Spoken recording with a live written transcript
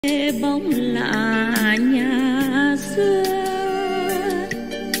Bóng lạ nhà xưa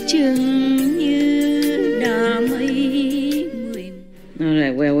chừng như đà mây. All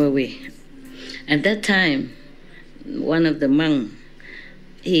right, where were we? At that time, one of the monks,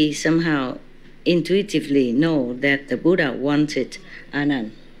 he somehow intuitively know that the Buddha wanted Anand.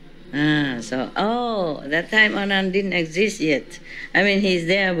 That time Anand didn't exist yet. I mean, he's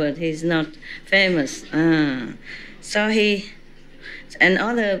there, but he's not famous. And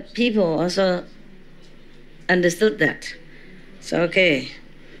other people also understood that. So, okay.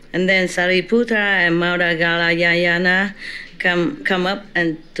 And then Sariputta and Maudagalayana come up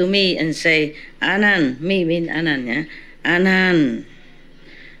and to me and say, Anand, me mean Anand, yeah? Anand,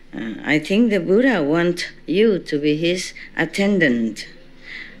 I think the Buddha wants you to be his attendant.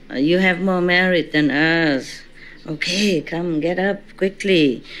 You have more merit than us. Okay, come, get up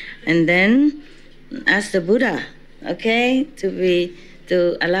quickly. And then ask the Buddha, okay,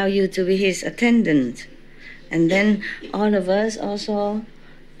 to allow you to be his attendant. And then all of us also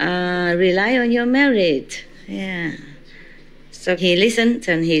rely on your merit. Yeah. So he listened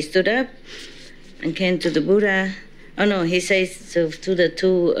and he stood up and came to the Buddha. Oh no, he says to the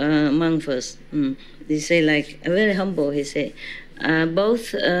two monks first. He say like, very humble, he say,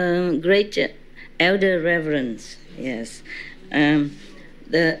 both great elder reverence, yes.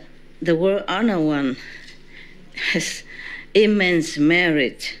 The world honor one has immense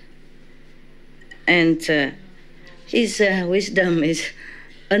merit, and his wisdom is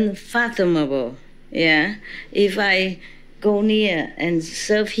unfathomable. Yeah, if I go near and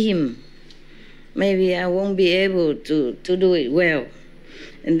serve him, maybe I won't be able to do it well.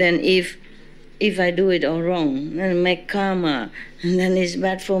 And then if I do it all wrong, then make karma, and then it's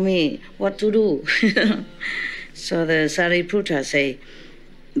bad for me. What to do? So the Sariputta say,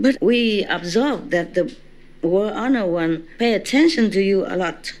 but we observe that the world honor one pay attention to you a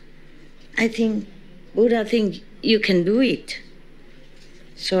lot. I think Buddha think you can do it.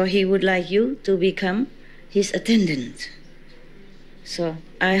 So he would like you to become his attendant. So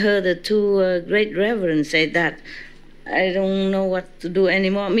I heard the two great reverends say that. I don't know what to do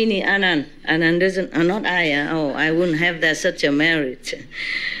anymore. Meaning Anand. Anand doesn't, not I. I wouldn't have that such a merit.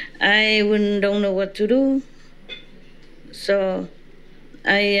 I don't know what to do. So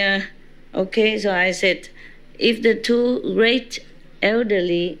so I said, if the two great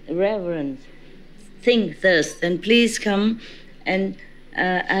elderly reverends think thus, then please come and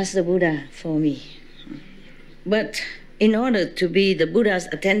ask the Buddha for me. But in order to be the Buddha's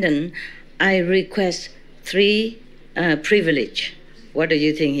attendant, I request 3 privilege. What do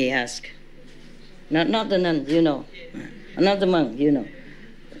you think he asked? Not the nun, you know. Not the monk, you know.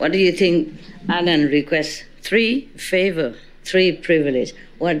 What do you think Anand requests? 3 favor, 3 privilege.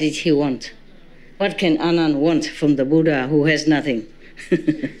 What did he want? What can Anand want from the Buddha who has nothing?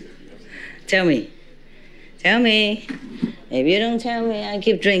 Tell me. Tell me. If you don't tell me, I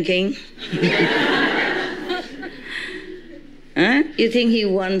keep drinking. Huh? You think he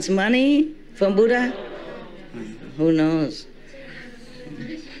wants money from Buddha? Who knows?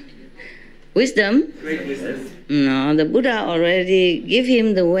 Wisdom? Great wisdom. No, the Buddha already give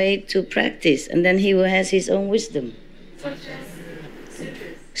him the way to practice, and then he has his own wisdom.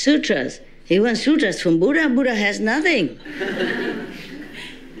 Sutras. He wants sutras from Buddha. Buddha has nothing.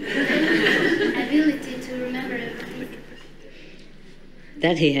 Ability to remember everything.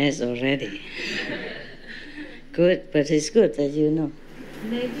 That he has already. Good, but it's good that you know.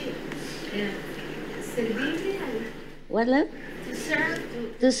 Maybe. Yeah. Service. What, love? To serve.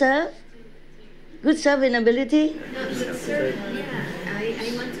 To serve? Good serving ability? No, to serve. Yeah.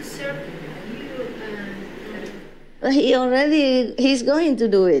 I want to serve you. Well, he's going to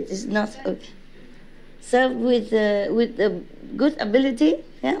do it. It's not okay. Serve with the good ability?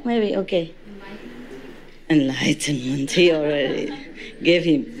 Yeah, maybe, okay. Enlightenment, he already gave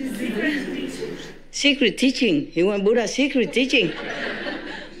him. Secret teaching. He wants Buddha's secret teaching.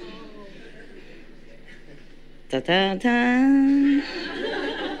 Ta-ta-ta.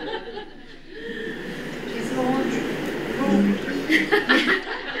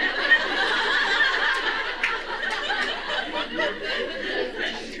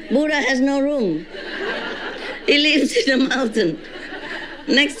 Buddha has no room. He lives in the mountain,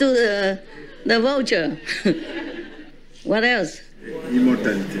 next to the vulture. What else?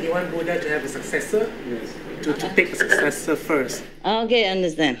 Immortality. You want Buddha to have a successor? Yes. To take a successor first. Okay,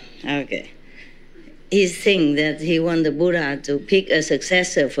 understand. Okay. He's saying that he wants the Buddha to pick a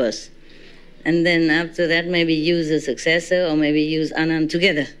successor first. And then after that, maybe use a successor or maybe use Anand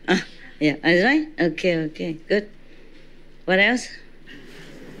together. Yeah, is right? Okay, good. What else?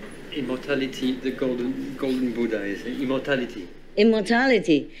 Immortality, the golden Buddha is immortality.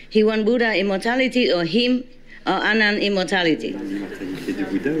 Immortality. He want Buddha immortality or him or Anand immortality? L'immortalité de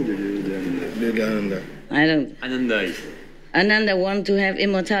Bouddha ou de Ananda. I don't. Ananda. Ananda want to have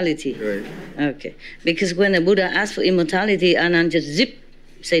immortality. Right. Okay. Because when the Buddha asked for immortality, Anand just zip,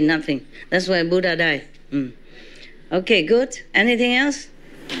 say nothing. That's why Buddha died. Okay, good. Anything else?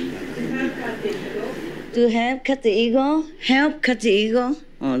 To help cut the ego? Help cut the ego?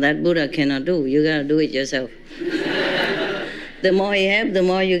 Oh, that Buddha cannot do. You gotta do it yourself. The more you help, the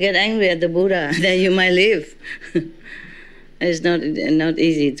more you get angry at the Buddha. Then you might live. It's not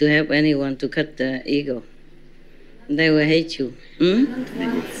easy to help anyone to cut the ego. They will hate you.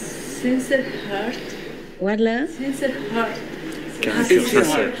 Sincere heart. What, love? Sincere heart.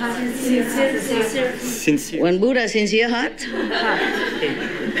 Sincere. When Buddha sincere heart?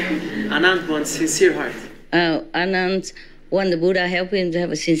 Anand wants sincere heart. Anand want the Buddha help him to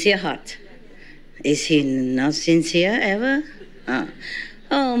have a sincere heart. Is he not sincere ever?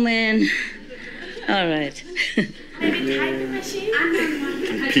 Oh man. All right. Maybe typing machine?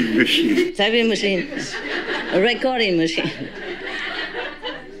 Typing machine. Typing machine. A recording machine.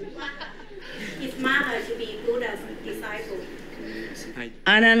 His mother to be Buddha's disciple.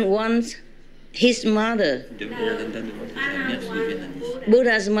 Anand wants his mother, Anand wants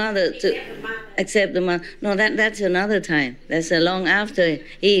Buddha's mother, to the mother. accept the mother. No, that's another time. That's long after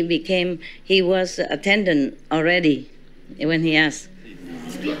he was attendant already when he asked.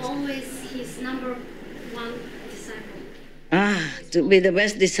 Be always his number one disciple. To be the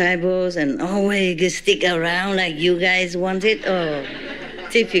best disciples and always stick around like you guys wanted. Oh,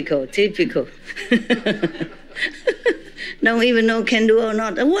 typical. Don't even know can do or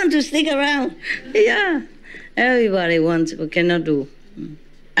not. I want to stick around. Yeah, everybody wants but cannot do.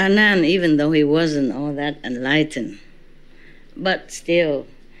 Anand, even though he wasn't all that enlightened, but still,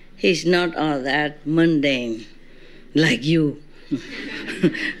 he's not all that mundane like you.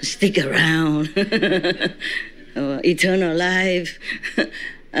 Stick around. Eternal life,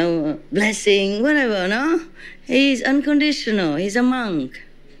 blessing, whatever, no? He's unconditional. He's a monk.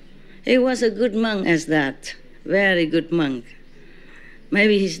 He was a good monk as that. Very good monk.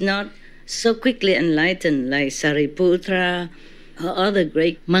 Maybe he's not so quickly enlightened like Sariputra or other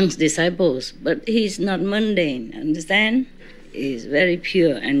great monks' disciples, but he's not mundane, understand? He's very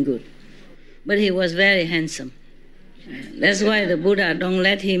pure and good. But he was very handsome. That's why the Buddha don't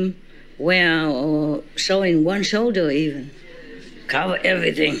let him wear or showing one shoulder even. Cover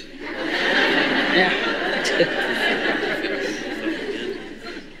everything. Yeah.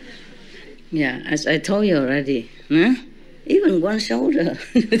 Yeah, as I told you already, huh? Even one shoulder.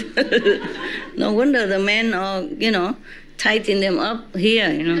 No wonder the men are, tighten them up here,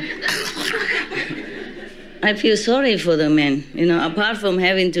 I feel sorry for the men, apart from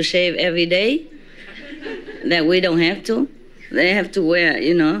having to shave every day, that we don't have to. They have to wear,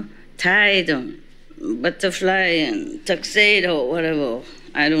 tight or butterfly and tuxedo, whatever.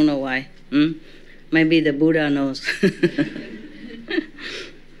 I don't know why. Maybe the Buddha knows.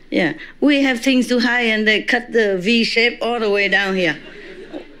 Yeah, we have things to hide and they cut the V shape all the way down here.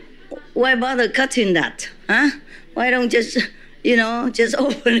 Why bother cutting that? Huh? Why don't just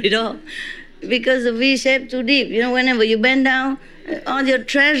open it up? Because the V shape too deep. Whenever you bend down, all your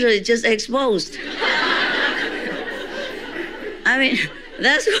treasure is just exposed. I mean,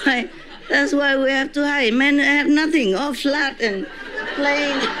 that's why we have to hide. Men have nothing, all flat and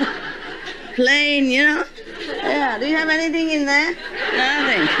plain, Yeah, do you have anything in there?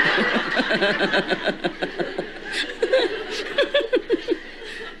 Nothing.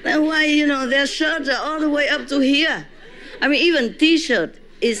 That's why, their shirts are all the way up to here. I mean, even T-shirt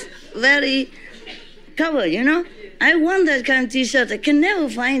is very covered, I want that kind of T-shirt. I can never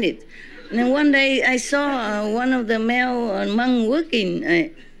find it. And then one day I saw one of the male monks working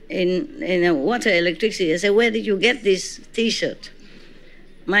in water electricity. I said, where did you get this T-shirt?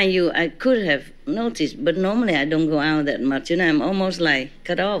 Mind you, I could have noticed, but normally I don't go out that much. I'm almost like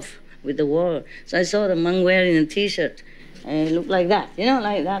cut off with the wall. So I saw the monk wearing a T-shirt. And it looked like that,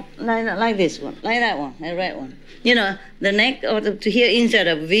 like that, like this one, like that one, the red one. The neck or to here inside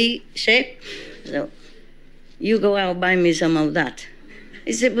a V shape. So you go out buy me some of that.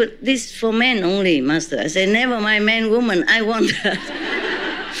 He said, but this for men only, master. I said, never mind man, woman, I want that.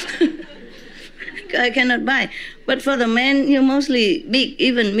 I cannot buy. But for the men, you're mostly big,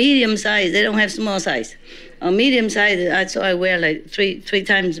 even medium size. They don't have small size. Or medium size, so I wear like three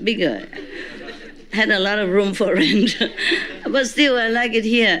times bigger. Had a lot of room for rent. But still, I like it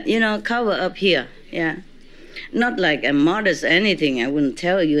here, cover up here, yeah. Not like I'm modest or anything. I wouldn't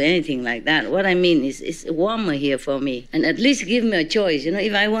tell you anything like that. What I mean is it's warmer here for me. And at least give me a choice.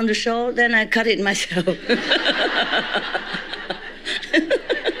 If I want to show, then I cut it myself.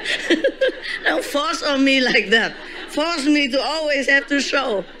 on me like that. Force me to always have to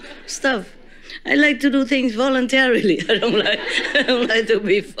show stuff. I like to do things voluntarily. I don't like to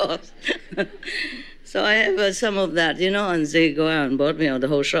be forced. So I have some of that, and they go out and bought me out the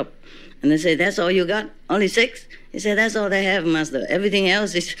whole shop. And they say, that's all you got? Only 6? He said, that's all they have, master. Everything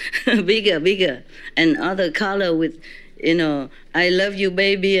else is bigger. And other color with, I love you,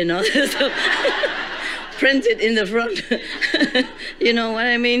 baby, and all that stuff. Printed in the front. You know what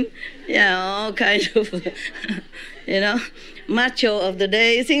I mean? Yeah, all kinds of, macho of the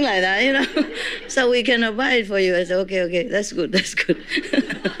day, things like that, So we cannot buy it for you. I said, okay, that's good.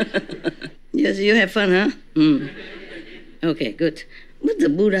 Yes, you have fun, huh? Okay, good. But the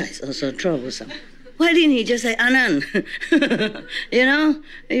Buddha is also troublesome. Why didn't he just say, Anand,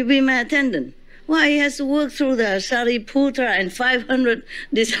 you be my attendant? Why he has to work through the Sariputra and 500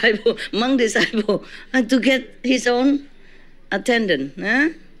 monk disciples to get his own attendant? Huh?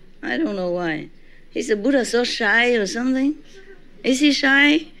 I don't know why. Is the Buddha so shy or something? Is he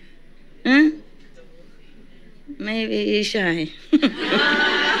shy? Huh? Maybe he's shy.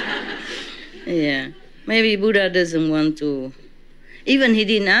 Yeah. Maybe Buddha doesn't want to. Even he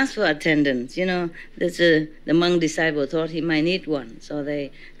didn't ask for attendance. The monk disciple thought he might need one, so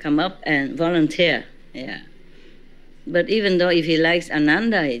they come up and volunteer. Yeah. But even though if he likes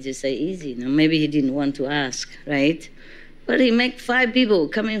Ananda, he just say easy. Maybe he didn't want to ask, right? But he make 5 people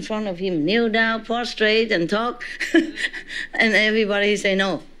come in front of him, kneel down, prostrate, and talk, and everybody say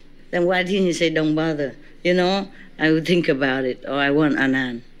no. Then why didn't he say don't bother? I would think about it, or I want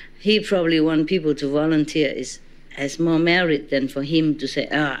Anand. He probably want people to volunteer has more merit than for him to say,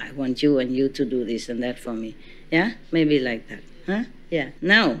 I want you and you to do this and that for me. Yeah? Maybe like that. Huh? Yeah.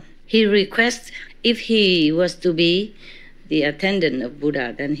 Now, he requests, if he was to be the attendant of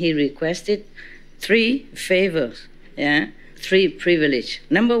Buddha, then he requested 3 favors. Yeah? 3 privilege.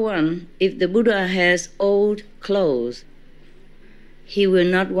 Number 1, if the Buddha has old clothes, he will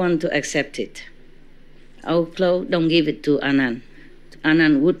not want to accept it. Old clothes, don't give it to Anand.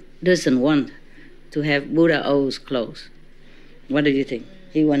 Anand doesn't want to have Buddha old clothes. What do you think?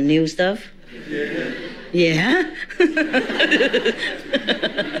 He want new stuff? Yeah?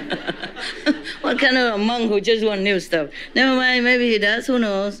 What kind of a monk who just want new stuff? Never mind, maybe he does, who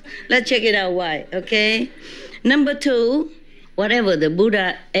knows? Let's check it out why, okay? Number 2, whatever the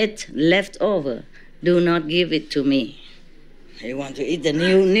Buddha ate left over, do not give it to me. You want to eat the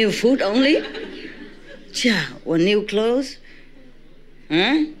new food only? Want new clothes?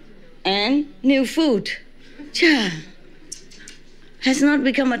 Huh? And new food. Has not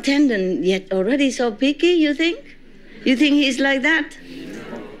become attendant yet already so picky, you think? You think he's like that?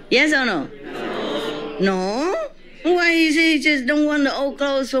 Yes or no? No? Why is he just don't want the old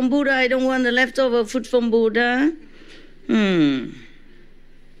clothes from Buddha, I don't want the leftover food from Buddha?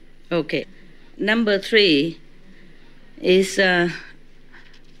 Okay. Number 3 is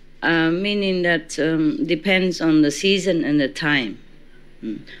meaning that depends on the season and the time.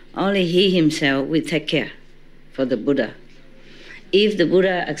 Only he himself will take care for the Buddha. If the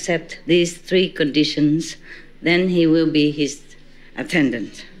Buddha accepts these 3 conditions, then he will be his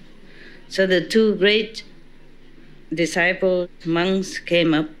attendant. So the 2 great disciples, monks,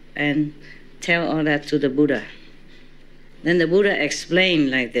 came up and tell all that to the Buddha. Then the Buddha explained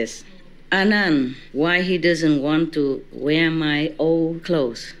like this. Anand, why he doesn't want to wear my old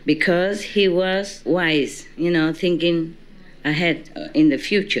clothes? Because he was wise, thinking ahead in the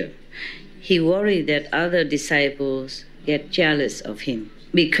future. He worried that other disciples get jealous of him.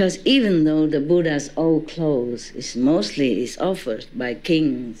 Because even though the Buddha's old clothes is offered by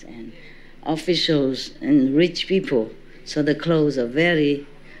kings and officials and rich people, so the clothes are very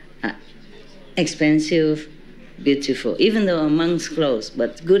expensive, beautiful, even though a monk's clothes,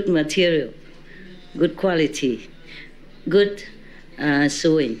 but good material, good quality, good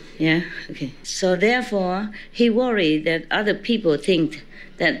sewing, yeah? Okay. So therefore, he worried that other people think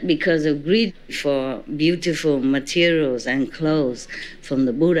that because of greed for beautiful materials and clothes from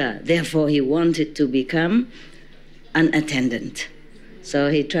the Buddha, therefore he wanted to become an attendant.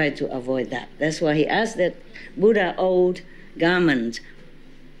 So he tried to avoid that. That's why he asked that Buddha old garment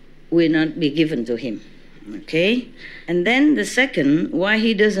will not be given to him. Okay? And then the second, why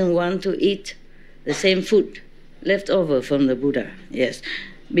he doesn't want to eat the same food left over from the Buddha. Yes,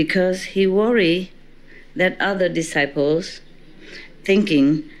 because he worried that other disciples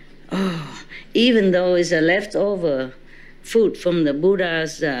thinking, even though it's a leftover food from the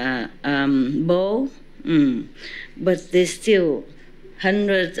Buddha's bowl, but there's still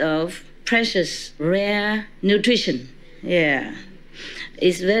hundreds of precious, rare nutrition. Yeah,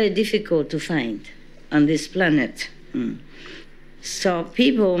 it's very difficult to find on this planet. So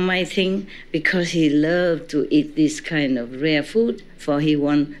people might think because he loved to eat this kind of rare food,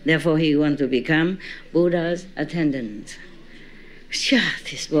 therefore he want to become Buddha's attendant. Sure,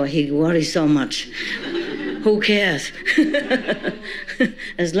 this boy, he worries so much. Who cares?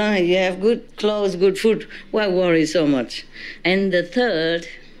 As long as you have good clothes, good food, why worry so much? And the third,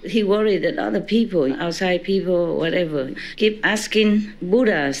 he worried that other people, outside people, whatever, keep asking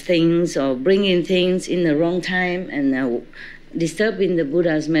Buddha's things or bringing things in the wrong time and disturbing the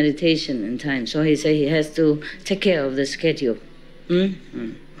Buddha's meditation and time. So he said he has to take care of the schedule.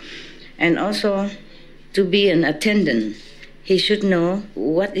 Mm-hmm. And also, to be an attendant, he should know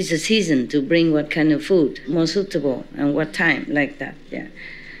what is the season to bring what kind of food, more suitable, and what time, like that, yeah.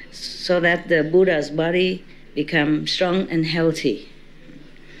 So that the Buddha's body becomes strong and healthy.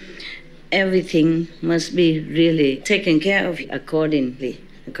 Everything must be really taken care of accordingly,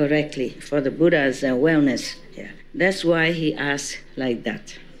 correctly, for the Buddha's wellness. Yeah. That's why he asked like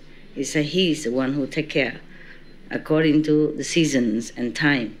that. He said he's the one who takes care according to the seasons and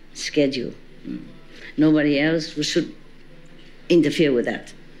time, schedule. Nobody else should interfere with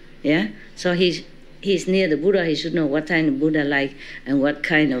that. Yeah? So he's near the Buddha, he should know what time the Buddha like and what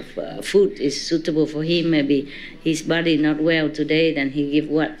kind of food is suitable for him. Maybe his body not well today, then he give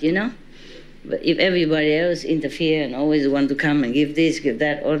what, you know? But if everybody else interfere and always want to come and give this, give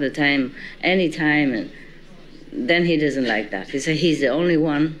that all the time, anytime, and then he doesn't like that. He said he's the only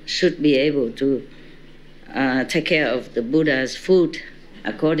one should be able to take care of the Buddha's food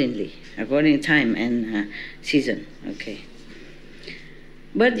accordingly, according to time and season. Okay.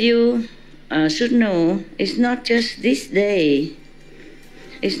 But you should know it's not just this day,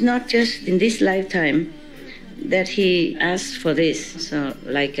 it's not just in this lifetime that he asked for this. So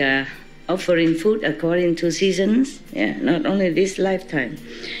like offering food according to seasons, yeah, not only this lifetime.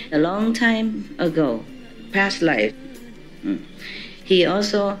 A long time ago, past life, he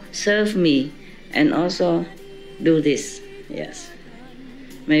also served me and also do this, yes.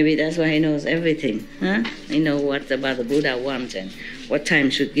 Maybe that's why he knows everything, huh? He knows what about the Buddha wants and what time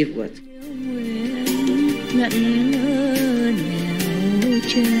should give what.